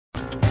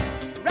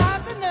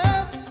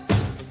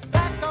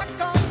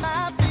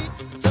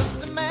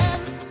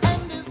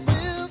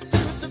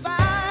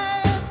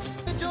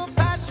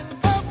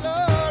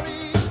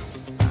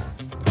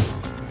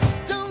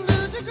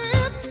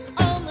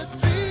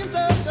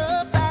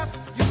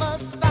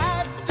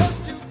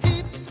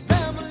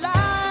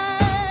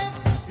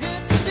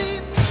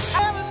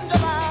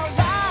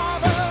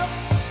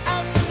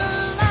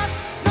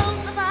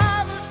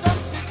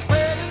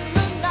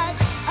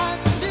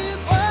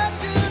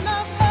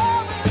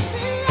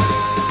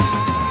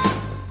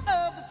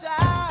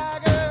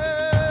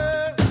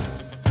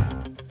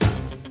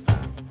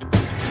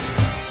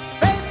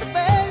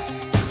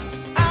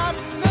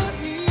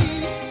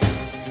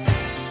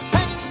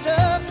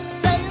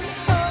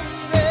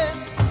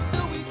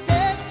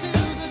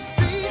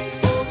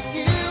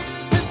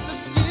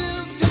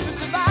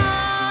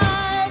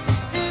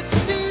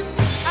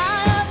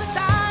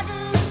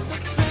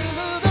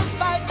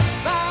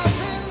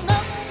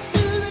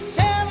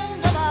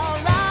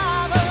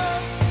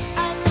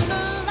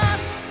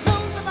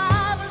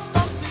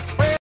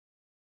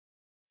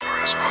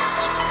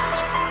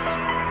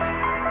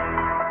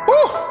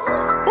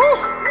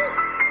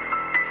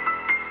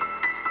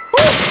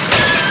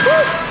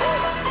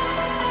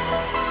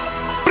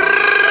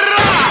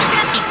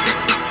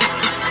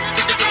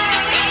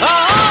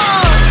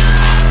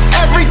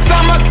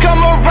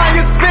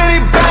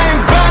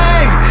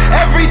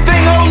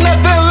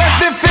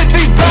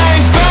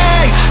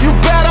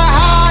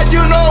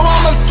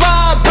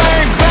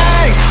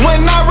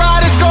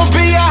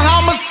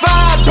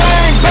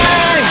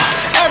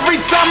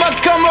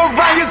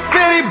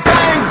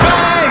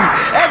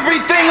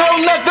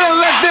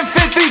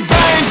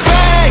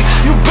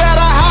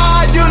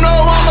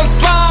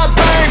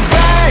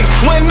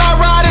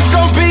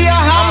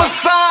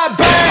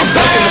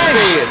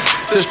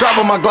to strap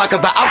on my Glock cause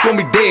the ops want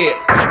me dead.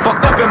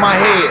 Fucked up in my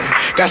head,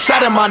 got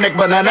shot in my neck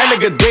but now that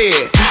nigga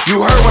dead.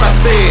 You heard what I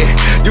said,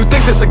 you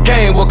think this a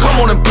game, well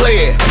come on and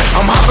play it.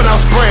 I'm hopping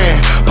out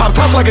spraying, pop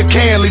tops like a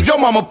can, leave your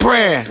mama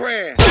praying.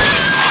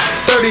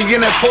 30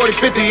 in that 40,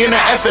 50 in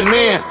that effing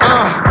man.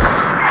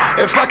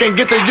 If I can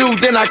get to you,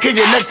 then I kill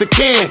your next of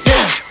kin.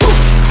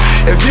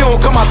 If you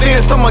don't come out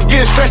then, someone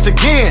getting stretched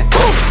again.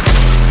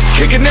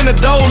 Kicking in the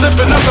door,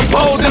 lifting up the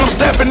pole, then I'm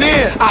stepping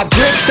in. I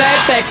grip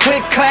that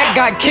click clack,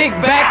 got kicked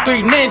back,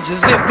 3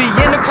 ninjas. If he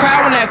in the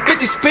crowd when that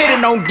 50 spit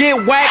and don't get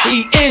whacked,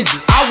 he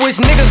injured. I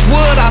wish niggas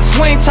would, I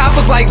swing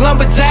choppers like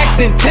lumberjacks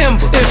than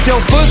timber. If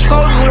your foot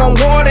soldiers want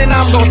war, then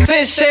I'm gon'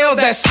 send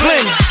shells that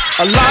splinter.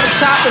 A lot of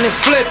chopping and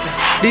flipping,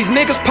 these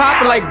niggas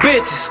popping like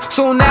bitches.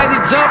 Soon as he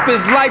jump,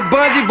 it's like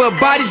bungee, but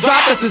bodies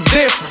drop, that's the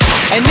difference.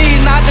 And these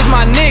not just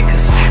my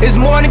niggas, it's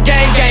more than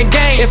gang.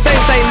 If they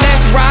say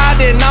let's ride,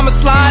 then I'ma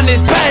slide, and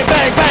it's bang,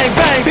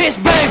 bang, bitch,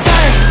 bang,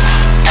 bang.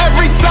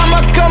 Every time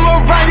I come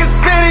around your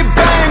city,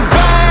 bang,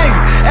 bang.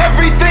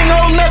 Everything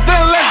hold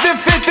nothing less than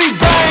 50,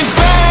 bang,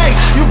 bang.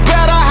 You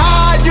better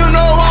hide, you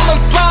know I'ma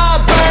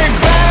slide, bang,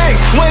 bang.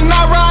 When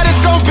I ride,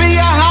 it's gon' be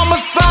a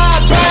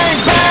homicide, bang,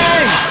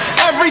 bang.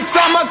 Every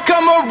time I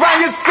come around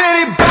your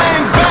city,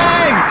 bang,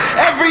 bang.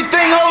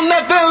 Everything hold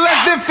nothing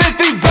less than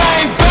 50,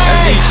 bang,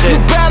 bang. You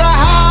better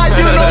hide,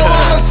 you know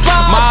I'ma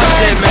slide,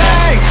 bang,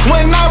 bang.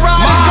 When I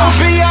ride, it's gon'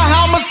 be a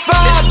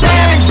homicide,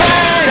 bang,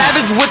 bang.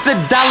 Savage with the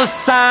dollar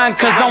sign,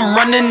 cause I'm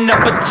running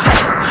up a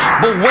check.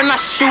 But when I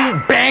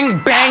shoot,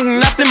 bang, bang,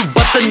 nothing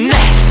but the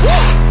net.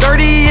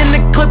 30 in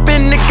the clip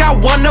and it got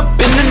one up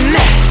in the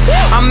net.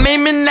 I'm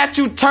aiming at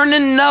you,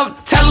 turning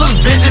up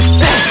television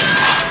set.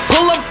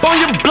 Pull up on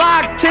your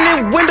block,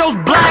 tinted windows,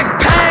 black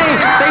paint.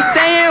 They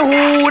saying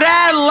who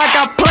that, like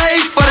I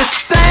play for the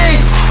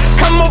Saints.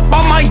 Come up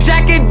on my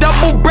jacket,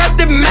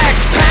 double-breasted Max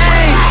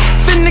Payne.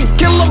 Finna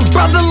kill a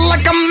brother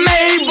like I'm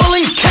Mabel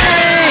and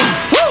Kane.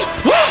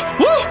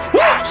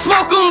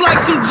 Smoke him like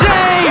some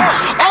Jane.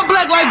 All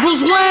black like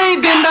Bruce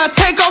Wayne, then I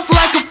take off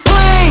like a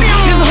plane.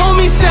 His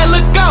homie said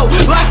look out,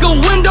 like a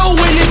window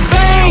when it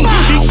bang.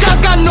 These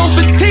shots got no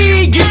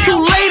fatigue, it's too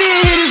late to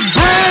hit his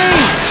brain.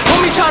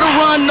 Homie try to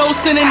run, no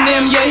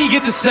synonym, yeah he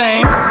get the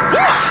same.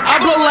 I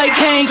blow like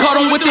Kane,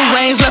 caught him with the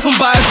range, left him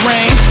by his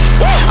range.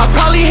 I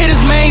probably hit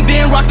his main,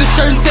 then rock the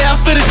shirt and say I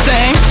feel the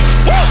same.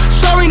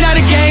 Sorry, not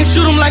a game,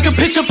 shoot him like a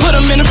picture, put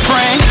him in a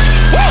frame.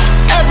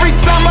 Every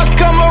time I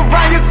come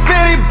around your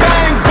city,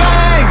 bang,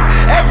 bang.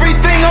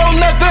 Everything hold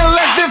nothing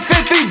less than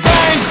 50,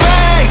 bang,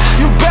 bang.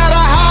 You better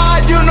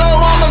hide, you know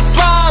I'ma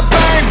slide,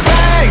 bang,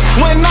 bang.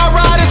 When I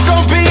ride, it's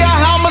gon' be a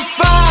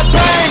homicide,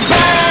 bang,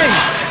 bang.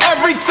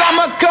 Every time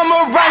I come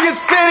around your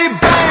city,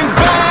 bang,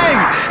 bang.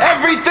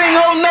 Everything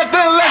hold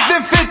nothing less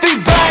than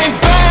 50, bang,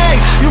 bang.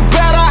 You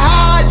better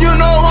hide, you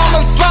know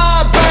I'ma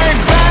slide, bang,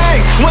 bang.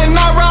 When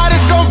I ride,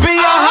 it's gon' be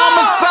a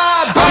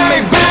homicide, bang, I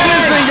make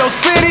bitches in your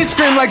city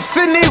scream like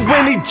Sydney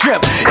when he drip.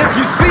 If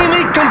you see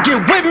me, come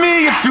get with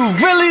me if you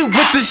really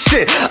with the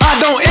shit. I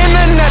don't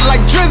internet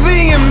like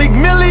Drizzy and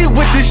McMillie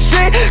with the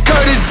shit.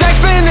 Curtis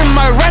Jackson in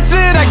my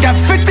ratchet, I got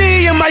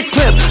 50 in my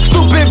clip.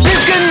 Stupid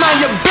bitch, get mind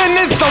your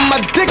business on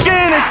my dick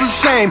and it's a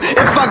shame.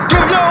 If I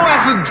give your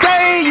ass a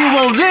day, you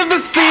won't live to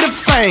see the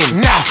fame.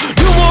 Now,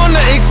 you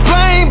wanna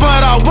explain,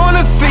 but I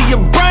wanna see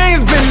your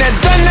brains. Been there,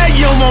 done that,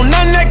 you don't want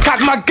none that.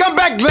 Cock my gun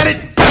back, let it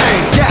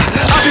bang. Yeah,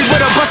 I be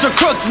with a bunch of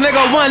crooks,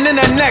 nigga. One in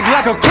the neck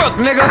like a crook,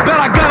 nigga. Bet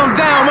I gun them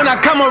down when I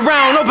come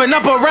around. Open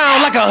up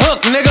around like a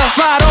hook, nigga.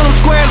 Slide on them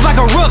squares like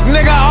a rook,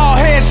 nigga. All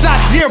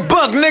headshots,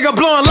 yearbook, nigga.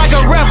 Blowing like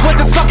a ref with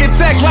the fucking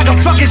tech like a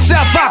fucking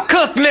chef. I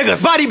cook,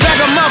 niggas. Body bag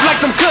them up like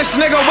some kush,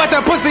 nigga. Wet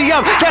that pussy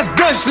up, that's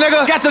gush,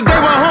 nigga. Got your day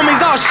one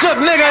homies all shook,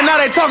 nigga. Now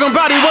they talking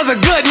about he was a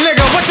good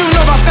nigga. What you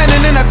know about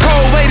standing in the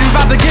cold, waiting,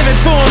 about to give it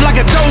to him like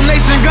a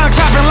donation. Gun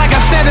clapping like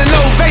a standing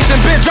ovation.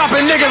 Been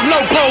dropping niggas, no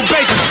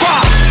probation.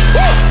 Squad.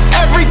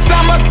 Every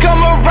time I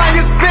come around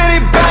your city,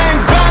 bang,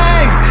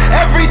 bang.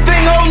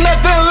 Everything hold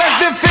nothing less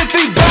than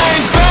 50,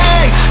 bang,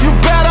 bang. You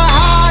better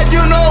hide,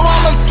 you know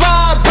I'ma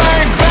slide,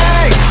 bang,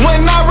 bang.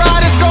 When I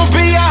ride, it's gon'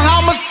 be a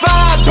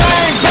homicide,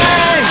 bang,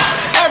 bang.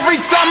 Every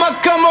time I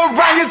come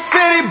around your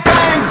city,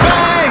 bang,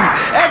 bang.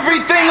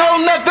 Everything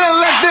hold nothing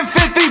less than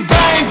 50,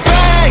 bang,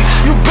 bang.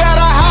 You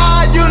better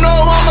hide, you know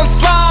I'ma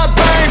slide,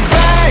 bang,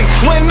 bang.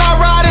 When I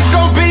ride, it's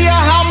gon' be a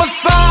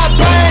homicide,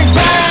 bang,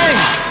 bang.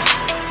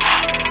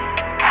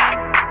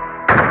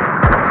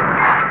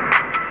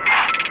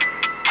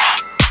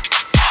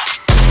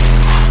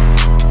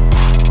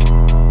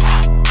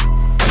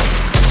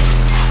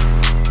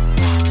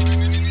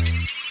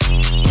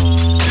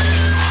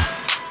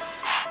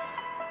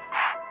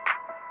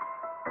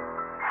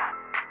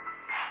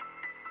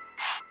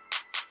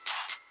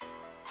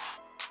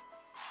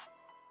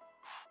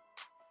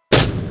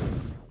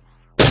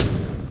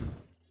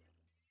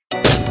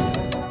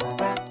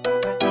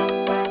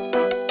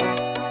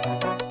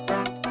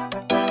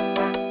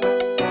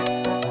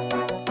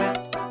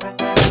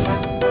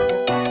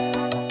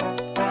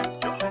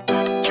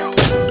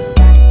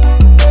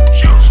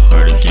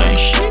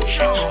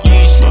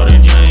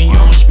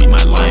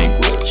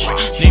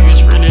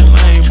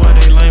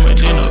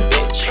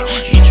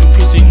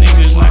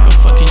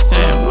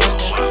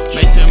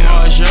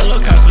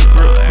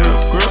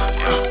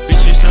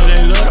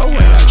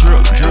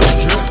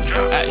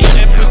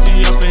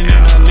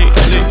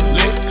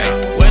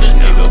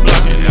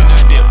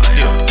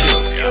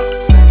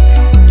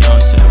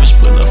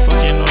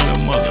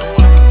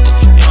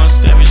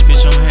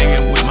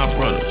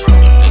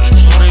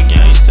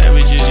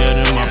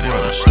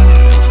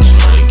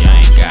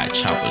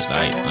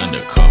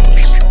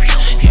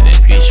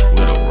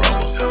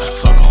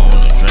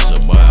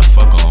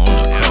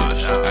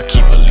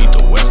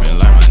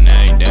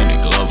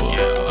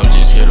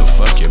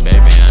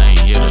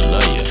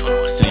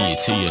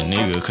 a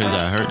nigga cause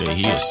I heard that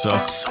he a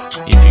sucker.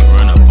 If he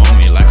run up on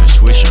me like a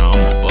swisher,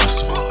 I'ma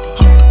bust him. Pop,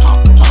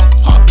 pop,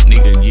 pop, pop,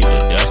 nigga get the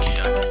ducking.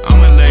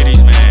 I'm a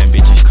ladies man,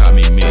 bitches call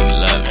me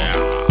McLovin.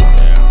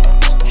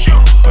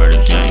 Heard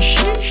the gang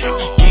shit.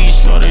 You ain't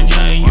slow the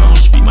gang, you don't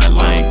speak my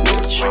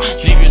language.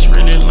 Niggas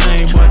really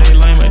lame, but they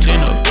lamer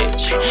than a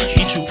bitch.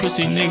 Eat you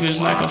pussy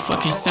niggas like a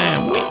fucking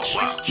sandwich.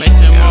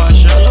 Mason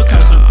Marshall, look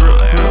how some grip,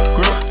 grip,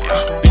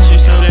 grip.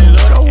 Bitches so they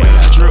love the way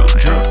I drip,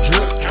 drip,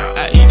 drip.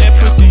 I eat that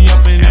pussy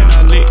up and then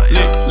I lick,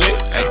 lick, lick.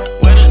 Ay,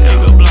 where the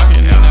nigga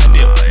blocking and I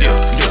dip, dip,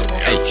 dip.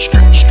 Ay,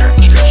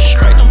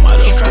 straight the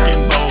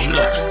motherfucking bowl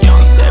up.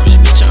 Young savage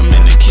bitch, I'm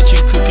in the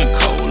kitchen cooking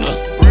cola.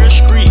 Real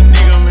street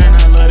nigga, man,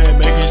 I love that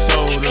baking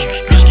soda.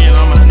 Bitch get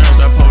on my nerves,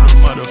 I pull the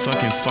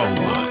motherfucking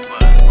forward.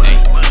 Ay,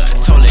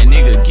 told that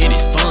nigga get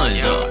his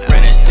funds up.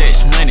 Rather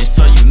sex money,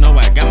 so you know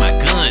I got my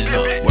guns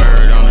up.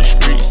 Word on the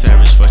street,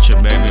 savage fuck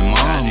your baby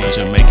mama.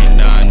 Jamaican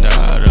Don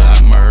daughter,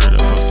 I murder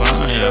for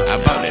fun. I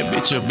bought that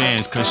bitch a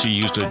Benz cause she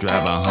used to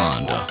drive a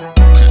Honda.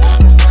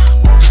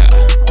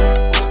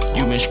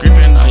 You been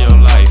scripting all your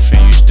life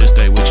and you still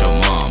stay with your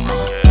mama.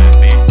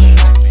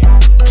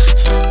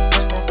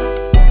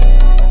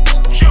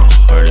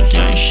 Heard the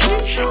gang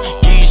shit.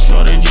 You ain't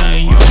slow the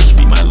gang, you don't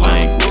speak my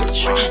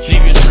language.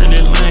 Niggas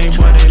really lame,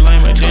 but they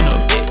lamer than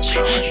a bitch.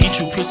 Eat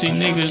you pussy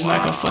niggas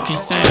like a fucking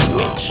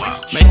sandwich.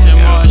 Mason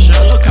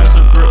Marshall, look how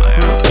some grip,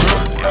 grip,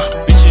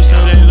 grip. Bitches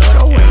so they love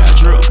the way I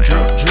drip,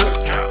 drip, drip.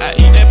 I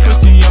eat that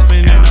pussy up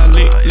and then I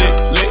lick, lick,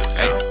 lick.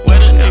 Ay, where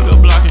the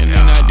nigga blocking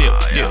and I dip,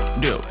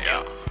 dip, dip.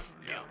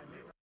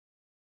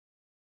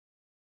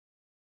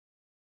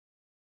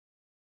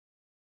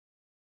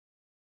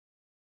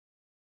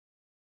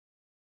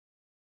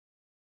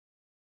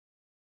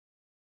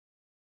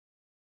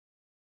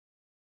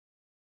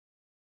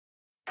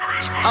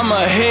 I'm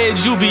ahead,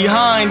 you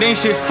behind, ain't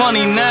shit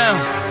funny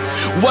now.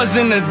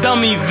 Wasn't a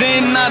dummy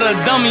then, not a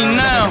dummy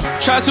now.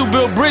 Try to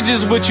build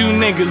bridges with you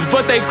niggas,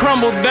 but they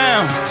crumble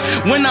down.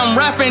 When I'm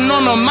rapping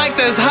on the mic,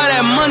 that's how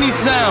that money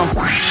sound.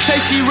 Say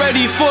she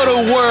ready for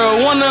the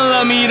world, wanna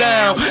let me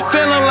down.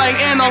 Feeling like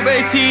Ann off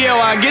ATL,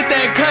 I get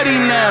that cutty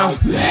now.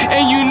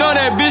 And you know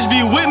that bitch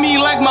be with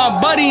me like my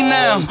buddy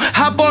now.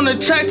 Hop on the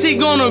track, T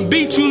gonna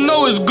beat, you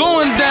know it's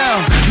going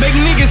down. Make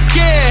niggas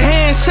scared,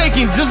 hands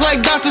shaking, just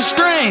like Dr.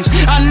 Strange.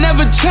 I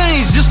never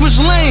change, just switch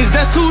lanes,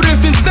 that's two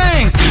different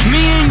things.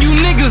 Me and you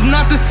niggas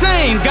not the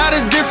same, got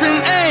a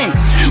different aim.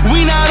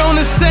 We not on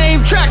the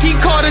same track, he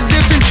caught a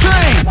different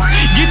train.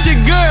 Get your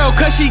girl,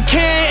 cause she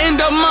can't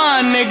end up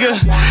mine, nigga.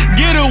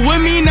 Get her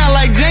with me, not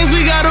like James,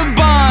 we got a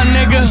bond,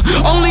 nigga.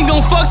 Only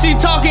gon' fuck, she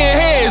talking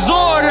heads,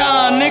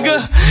 Zordon,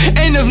 nigga.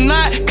 And if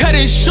not, cut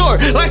it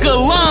short, like a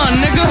lawn,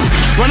 nigga.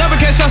 Run up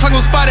and catch shots like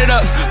I'm spotted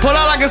up. Pull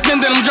out like a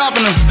stem, then I'm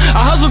dropping them.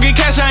 I hustle, get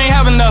cash, I ain't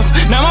have enough.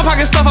 Now my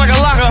pocket stuff like a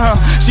locker, huh?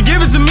 She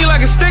give it to me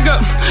like a stick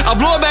up. I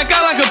blow it back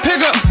out like a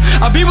pickup.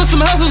 I be with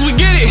some hustles, we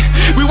get it.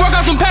 We work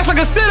out some packs like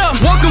a sit-up.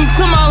 Welcome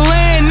to my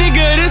land,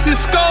 nigga, this is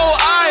Skull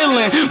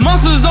Island.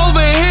 Monsters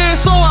over here,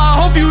 so I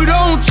hope you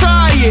don't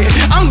try it.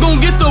 I'm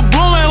gon' get the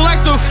blowing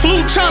like the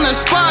flu tryna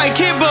spy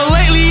kid. But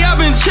lately I've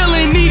been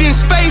chillin', needing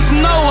space,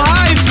 no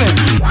hyphen.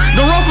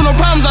 Don't run from no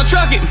problems, I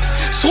truck it.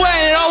 Swear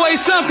it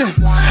always something.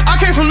 I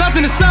came from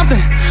nothing to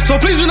something, so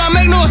please do not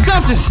make no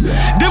assumptions.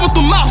 Deal with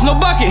the mouse, no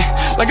bucket.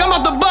 Like I'm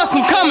out the bus,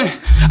 I'm coming.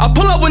 I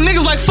pull up with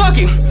niggas like fuck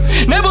it.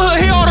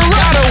 Neighborhood here all the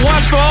rock. Gotta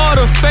watch for all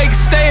the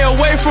fakes, stay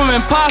away from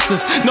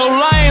imposters. No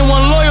lying,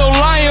 one loyal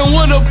lion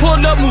would've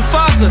pulled up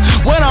Mufasa.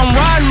 When I'm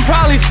riding,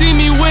 probably see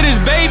me with his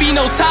baby,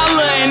 no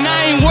toddler. And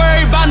I ain't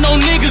worried about no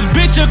niggas,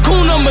 bitch,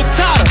 Hakuna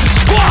Matata.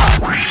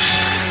 Squad!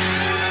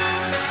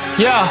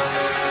 Yeah.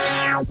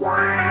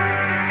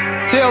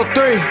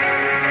 TL3.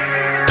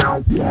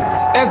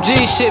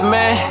 FG shit,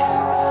 man.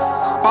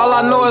 All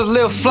I know is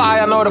live fly,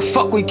 I know where the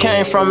fuck we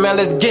came from, man,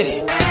 let's get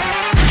it.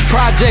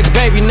 Project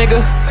baby,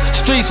 nigga.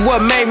 Streets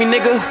what made me,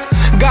 nigga.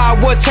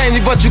 God what changed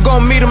me, but you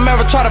gon' meet him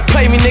ever try to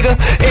play me, nigga.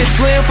 It's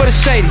slim for the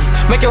shady,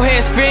 make your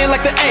head spin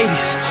like the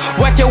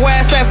 80s. Whack your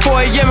ass at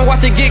 4 AM and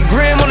watch it get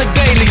grim on the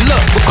daily.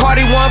 Look,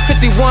 Bacardi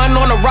 151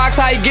 on the rocks,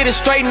 how he get it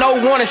straight,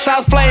 no warning.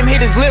 Shots flame,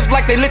 hit his lips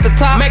like they lit the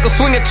top. Make him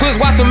swing a twist,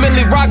 watch him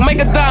Millie rock,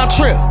 make a down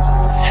trip.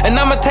 And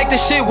I'ma take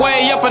this shit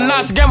way up a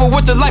notch. Gamble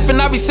with your life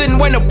and I be sitting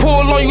waiting to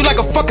pull on you like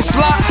a fucking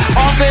slot.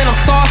 Often I'm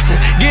saucing,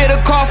 get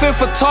a coffin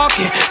for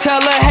talking.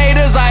 Tell the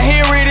haters I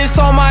hear it, it's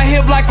on my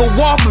hip like a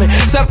Walkman.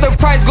 Except the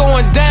price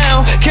going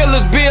down,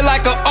 killers bid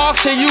like an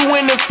auction. You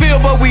in the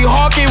field but we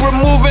hawking,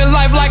 removing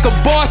life like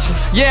abortions.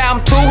 Yeah,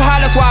 I'm too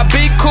high, that's why I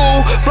be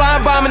cool.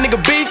 Flying by me,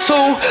 nigga,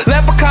 B2.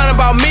 Leprechaun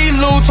about me,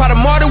 Lou. Try to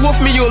martyr with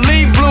me, you'll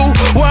leave blue.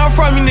 Where I'm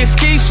from, you need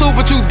ski suit,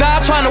 but you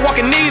die trying to walk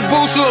in these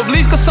boots. You at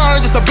least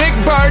concerned, just a big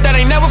bird that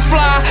ain't never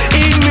fly,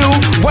 eat new,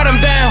 wet them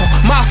down.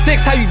 My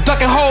sticks, how you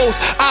ducking holes.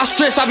 I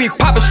stretch, I be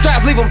popping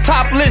straps, leave them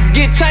topless.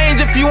 Get change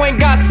if you ain't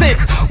got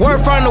sense.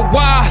 Word from the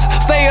wise,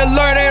 stay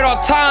alert at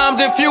all times.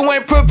 If you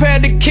ain't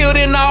prepared to kill,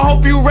 then I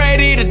hope you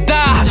ready to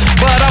die.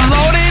 But I'm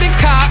loaded and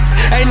cocked,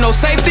 ain't no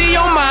safety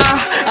on mine.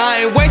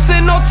 I ain't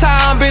wasting no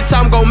time, bitch,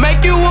 I'm gon'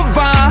 make you a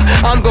vine.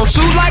 I'm gon'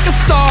 shoot like a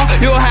star,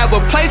 you'll have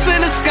a place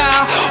in the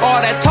sky. All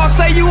that talk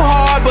say you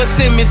hard, but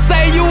send me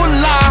say you a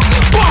lie.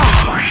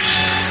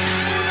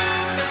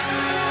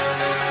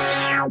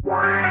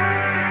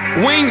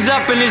 Wings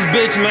up in this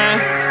bitch, man.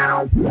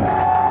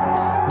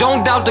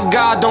 Don't doubt the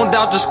God, don't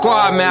doubt the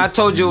squad, man. I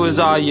told you it was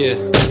all year.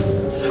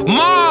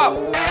 Mob,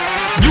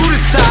 you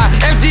decide.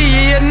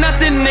 FGE or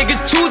nothing, nigga,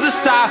 choose a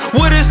side.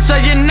 With us or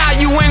you're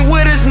not, you ain't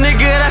with us,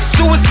 nigga, that's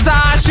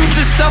suicide. Shoot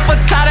yourself or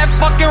tie that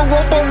fucking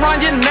rope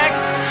around your neck.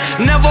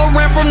 Never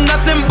ran from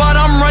nothing, but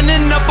I'm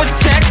running up a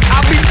check.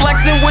 I be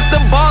flexing with the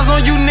bars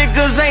on you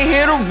niggas, ain't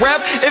here to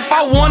rep. If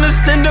I wanna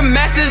send a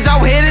message,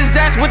 I'll hit his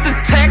ass with the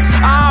text.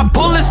 I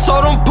pull it, so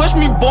don't push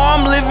me, boy,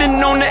 I'm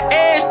living on the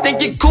edge.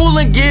 Think you cool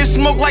and get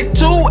smoked like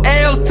 2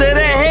 L's to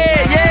the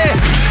head,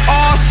 yeah.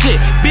 All shit,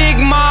 big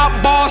mob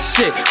ball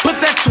shit.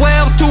 Put that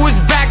 12 to his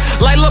back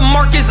like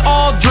LaMarcus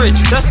Aldridge.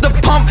 That's the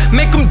pump,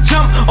 make him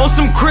jump on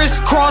some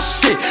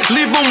crisscross shit.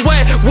 Leave him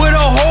wet with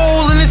a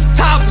hole in his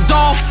top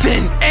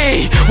dolphin.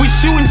 Ayy, we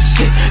shooting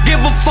shit, give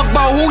a fuck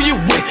about who you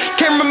with.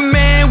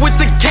 Cameraman with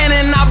the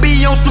cannon, I be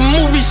on some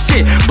movie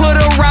shit. Put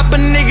a rapper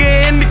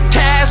nigga in the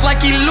cast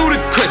like he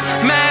ludicrous.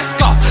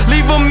 Mask off,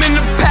 leave him in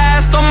the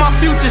past on my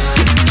future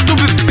shit.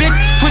 Stupid bitch,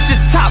 push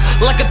your top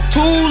like a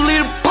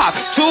 2-liter pop.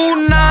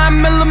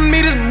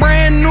 2.9mm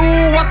brand new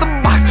out the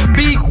box.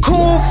 Be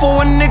cool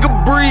for a nigga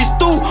breeze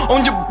through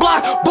on your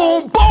block.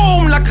 Boom,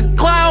 boom, like a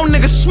clown,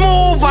 nigga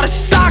smooth out of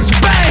socks,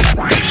 bang.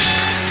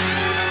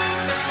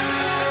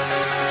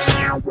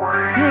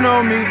 You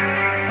know me,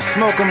 I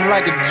smoke 'em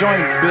like a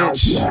joint,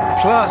 bitch.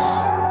 Plus,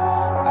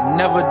 I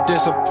never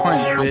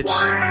disappoint, bitch.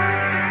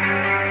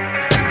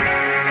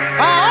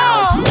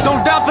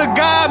 Don't doubt the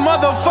God,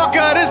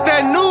 motherfucker, this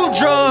that new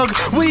drug.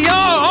 We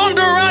all armed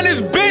around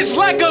this bitch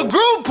like a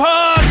group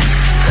hug.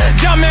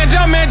 Jumpin',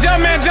 jumpin',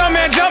 jumpin',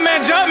 jumpin',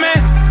 jumpin', jumpin'.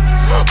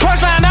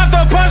 Punchline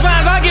after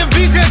punchlines, I give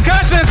beats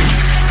concussions.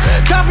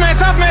 Tough man,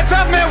 tough man,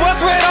 tough man,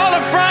 what's with all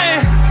the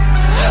frontin'?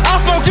 I'll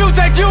smoke you,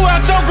 take you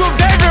out your group,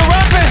 David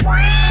Ruffin.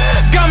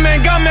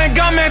 Gunman, gunman,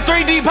 gunman,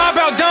 3D pop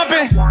out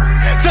dumping.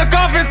 Took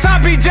off his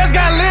top, he just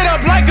got lit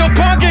up like a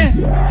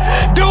pumpkin.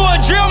 Do a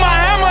drill, my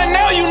hammer,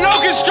 now you know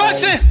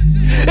construction.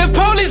 If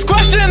police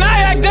question,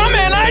 I act dumb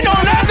and I know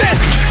nothing.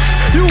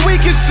 You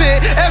weak as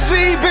shit,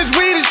 FCE bitch,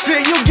 we the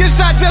shit. You get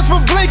shot just for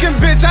blinking,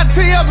 bitch. I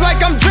tee up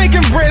like I'm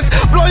drinking Brits.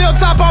 Blow your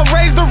top out,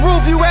 raise the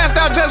roof. You assed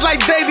out just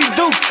like Daisy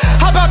Dukes.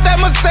 How about that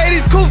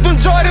Mercedes coupe? Them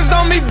Jordans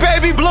on me,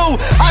 baby blue.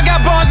 I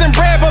got bars and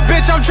bread, but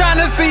bitch, I'm trying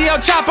to see El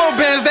Chapo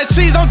Benz. That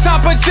she's on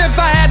top of chips,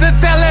 I had to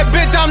tell that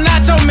bitch I'm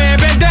not your man.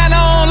 Bandana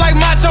on like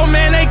Macho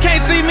Man, they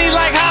can't see me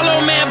like Hollow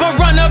Man. But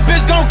run up,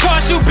 bitch, gon'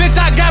 cost you, bitch.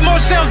 I got more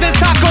shells than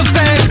taco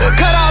stands.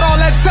 Cut out all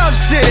that tough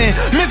shit and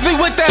miss me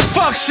with that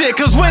fuck shit.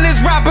 Cause when this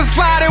rapper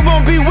slide, it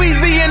won't be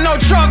Weezy and no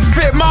truck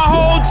fit. My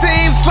whole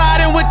team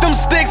sliding with them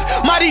sticks.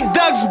 Mighty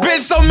Ducks,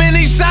 bitch. So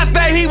many shots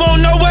that he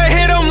won't know what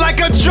hit him like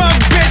a drunk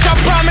bitch. I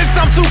promise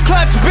I'm too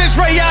clutch, bitch.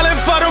 Ray Allen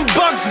for them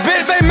bucks,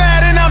 bitch. They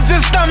mad and I'm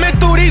just thumbing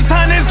through these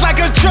hundreds like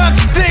a truck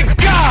stick.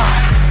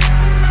 God.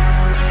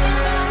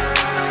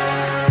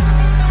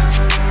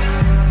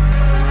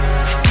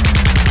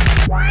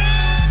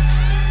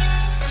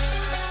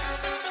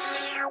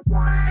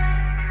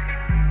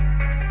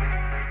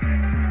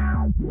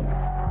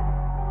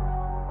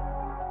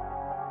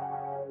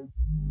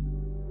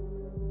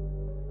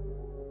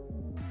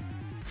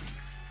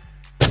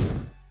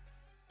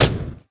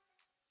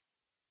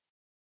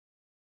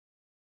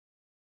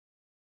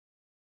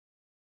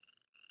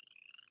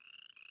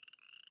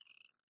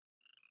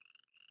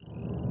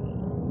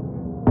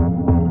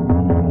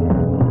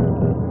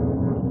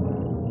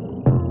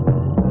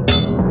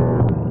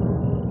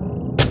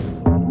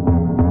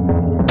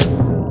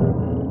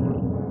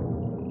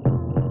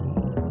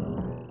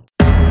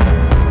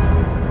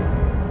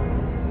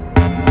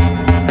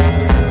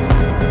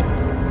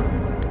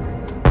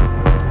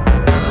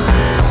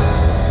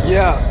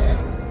 Yeah.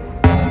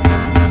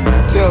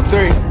 Till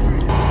 3.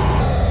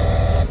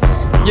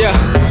 Yeah.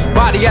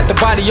 Body at the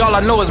body, all I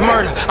know is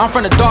murder. I'm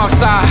from the dark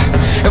side.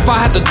 If I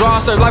had to draw,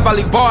 serve like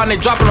volleyball ball and they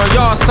dropping on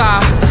your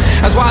side.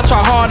 That's why I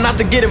try hard not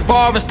to get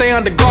involved and stay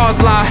under God's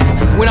lie.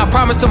 When I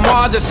promised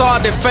tomorrow, I just saw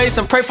their face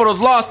and pray for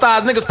those lost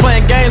eyes. Niggas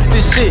playing games with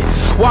this shit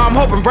while I'm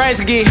hoping brains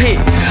can get hit.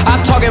 I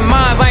talking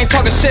minds, I ain't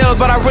talking shells,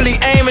 but I really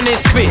aim in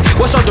this spit.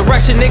 What's your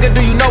direction, nigga?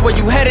 Do you know where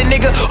you headed,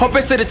 nigga? Hope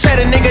it's to the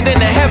cheddar, nigga, then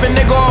to heaven,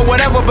 nigga, or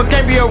whatever. But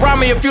can't be around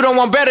me if you don't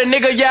want better,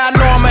 nigga. Yeah, I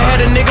know I'm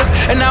ahead of niggas,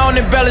 and I don't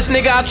embellish,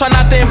 nigga. I try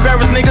not to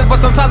embarrass niggas, but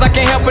sometimes I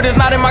can't help it. It's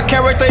not in my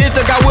character. It's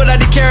just got wood I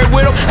did carry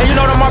with him, and you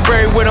know that I'm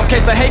buried with him.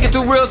 Case the hate get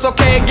too real, so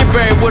can't get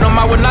buried with him.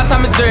 I would not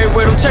time and Jerry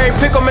with him. Cherry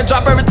pick 'em and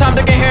drop every time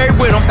they can Harry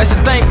with him. I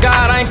should thank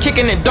God I ain't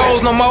kicking in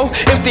doors no more.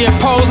 Empty and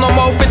pose no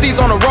more. 50s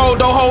on the road,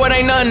 though, ho, it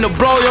ain't nothing to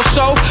blow your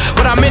show.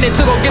 But I'm in it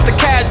to go get the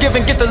cash, give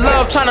and get the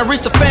love. Trying to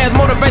reach the fans,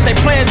 motivate their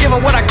plans.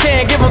 Giving what I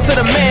can, give them to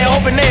the man,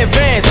 hoping they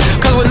advance.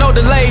 Cause with no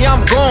delay,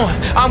 I'm going,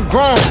 I'm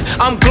growing,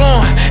 I'm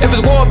glowing. If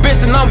it's war,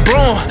 bitch, then I'm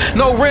blowing.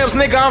 No rims,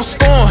 nigga, I'm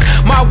scoring.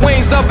 My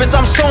wings up, bitch,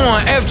 I'm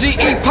soaring.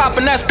 FGE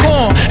popping, that's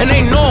corn. And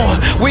they knowing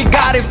we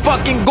got it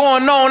fucking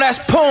going on, that's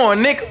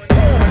porn, nigga.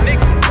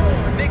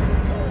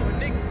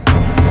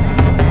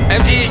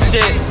 MG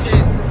shit.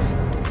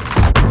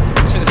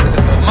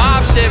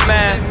 Mob shit,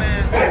 man.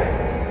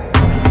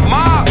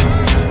 Mob.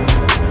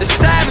 It's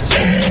savage.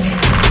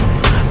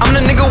 I'm the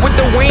nigga with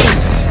the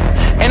wings,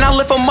 and I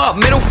lift them up,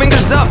 middle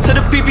fingers up to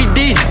the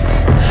PPD.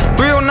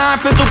 309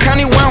 Pistol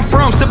County where I'm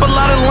from, sip a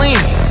lot of lean.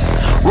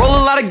 Roll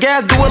a lot of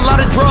gas, do a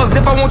lot of drugs.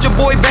 If I want your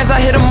boy bands, I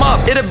hit him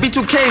up. It'll be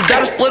 2Ks,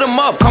 gotta split him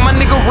up. Call my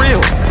nigga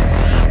real.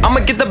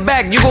 I'ma get the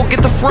back, you gon'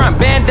 get the front.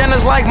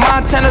 Bandanas like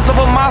Montanas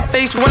over my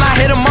face when I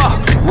hit him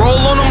up. Roll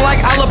on him like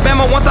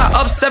Alabama, once I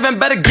up 7,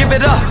 better give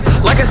it up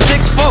like a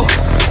 6'4".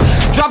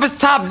 Drop his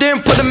top,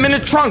 then put him in the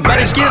trunk.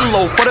 Better get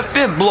low for the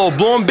 5th blow.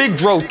 Blowing big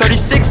dro,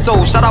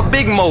 36-0. Shout out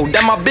Big Mo,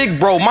 that my big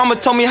bro. Mama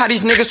told me how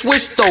these niggas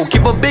switch though.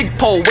 Keep a big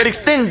pole with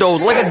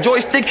extendos, like a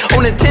joystick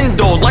on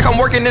Nintendos. Like I'm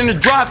working in the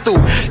drive-thru.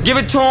 Give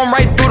it to him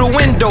right through the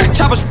window.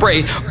 Chopper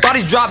spray,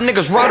 bodies drop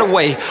niggas right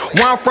away.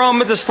 Where I'm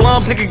from is the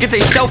slums, nigga get they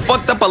self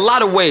fucked up a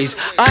lot of ways.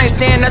 I ain't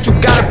saying that you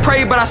gotta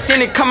pray, but I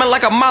seen it coming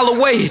like a mile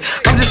away.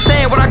 I'm just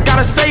saying what I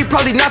gotta say,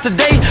 probably not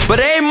today, but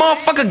every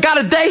motherfucker got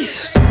a day.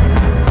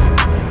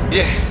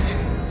 Yeah,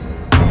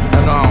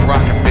 I know I'm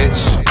rockin', bitch.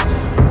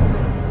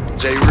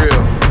 J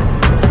Real.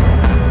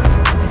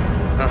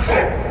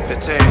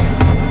 15.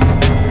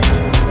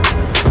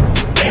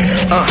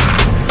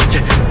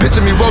 Yeah,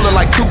 picture me rolling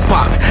like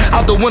Tupac,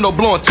 out the window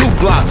blowing 2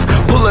 blocks,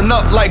 pulling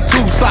up like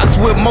 2 socks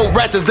with more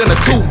ratchets than a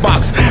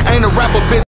toolbox. Ain't a rapper, bitch.